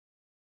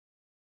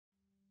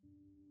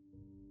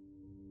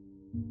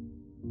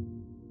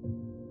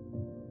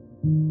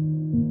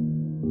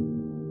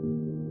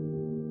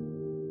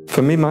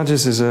For me,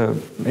 Magis is,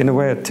 in a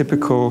way, a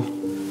typical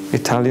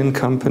Italian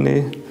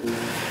company.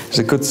 It's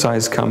a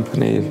good-sized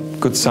company,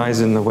 good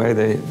size in the way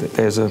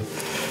there's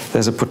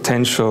a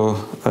potential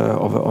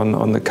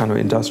on the kind of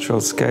industrial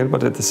scale,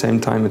 but at the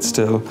same time it's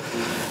still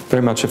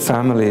very much a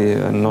family,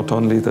 and not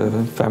only the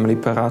family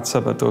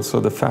Perazza, but also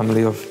the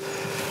family of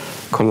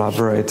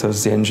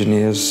collaborators, the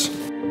engineers.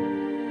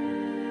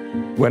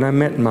 When I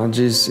met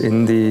Magis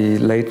in the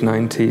late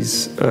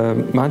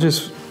 90s,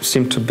 Magis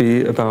seemed to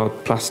be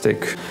about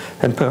plastic,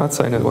 and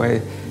Perazza, in a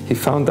way, he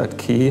found that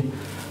key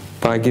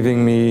by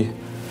giving me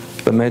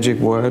the magic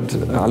word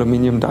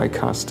aluminium die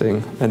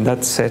casting, and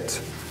that set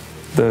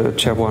the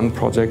Chair 1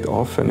 project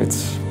off. And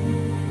it's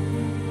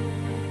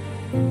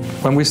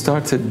when we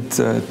started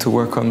to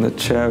work on the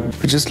chair,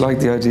 we just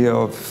liked the idea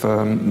of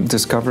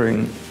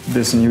discovering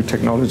this new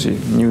technology,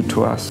 new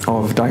to us,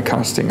 of die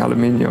casting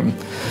aluminium,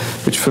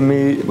 which for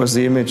me was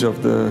the image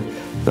of the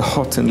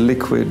hot and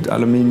liquid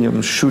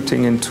aluminium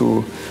shooting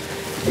into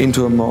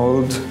a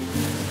mold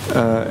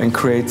and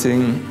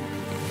creating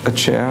a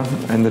chair.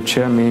 And the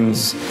chair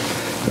means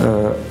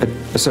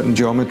a certain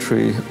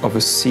geometry of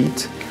a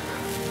seat,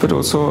 but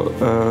also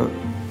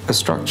a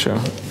structure.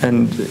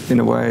 And in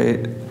a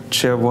way,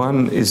 Chair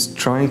 1 is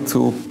trying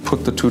to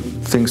put the two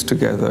things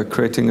together,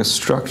 creating a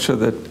structure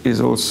that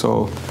is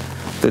also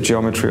the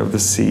geometry of the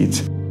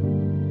seat.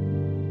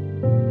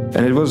 And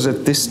it was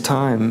at this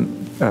time,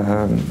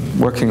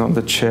 working on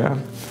the chair,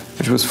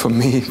 which was for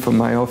me, for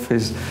my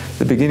office,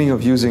 the beginning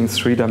of using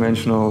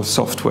three-dimensional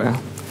software,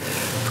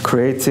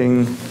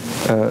 creating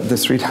the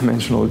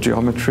three-dimensional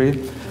geometry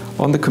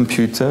on the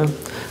computer,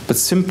 but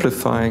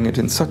simplifying it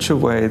in such a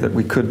way that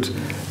we could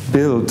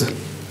build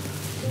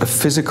a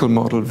physical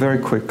model very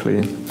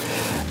quickly.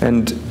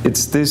 And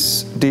it's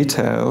this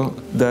detail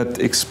that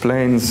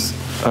explains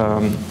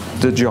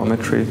the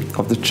geometry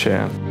of the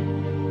chair.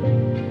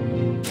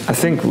 I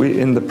think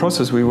in the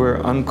process we were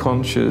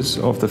unconscious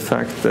of the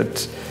fact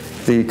that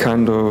the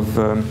kind of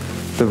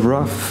the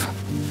rough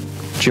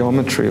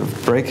geometry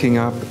of breaking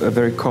up a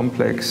very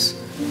complex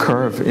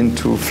curve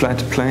into flat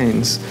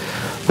planes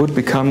would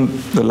become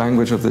the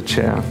language of the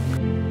chair.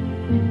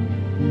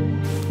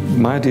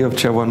 My idea of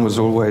Chair 1 was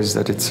always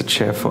that it's a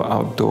chair for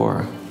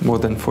outdoor more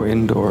than for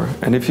indoor.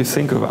 And if you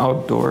think of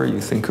outdoor, you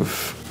think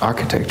of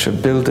architecture,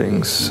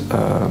 buildings,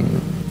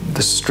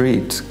 the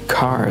street,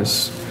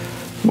 cars,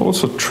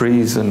 also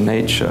trees and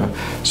nature,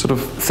 sort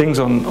of things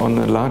on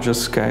a larger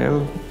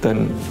scale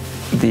than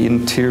the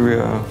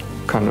interior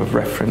kind of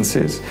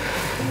references,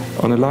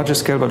 on a larger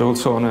scale, but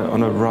also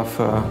on a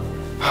rougher,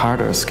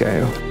 harder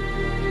scale.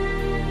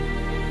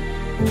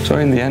 So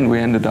in the end, we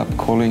ended up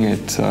calling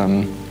it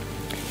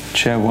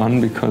Chair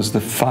 1 because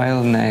the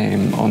file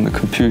name on the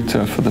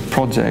computer for the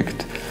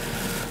project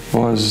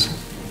was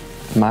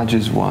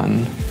Magis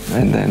 1,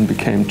 and then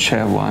became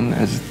Chair 1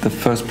 as the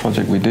first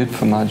project we did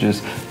for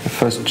Magis, the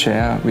first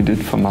chair we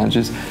did for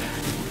Magis.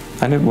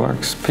 And it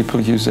works,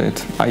 people use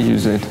it, I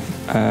use it,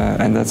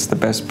 and that's the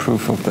best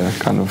proof of the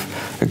kind of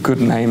a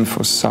good name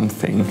for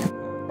something.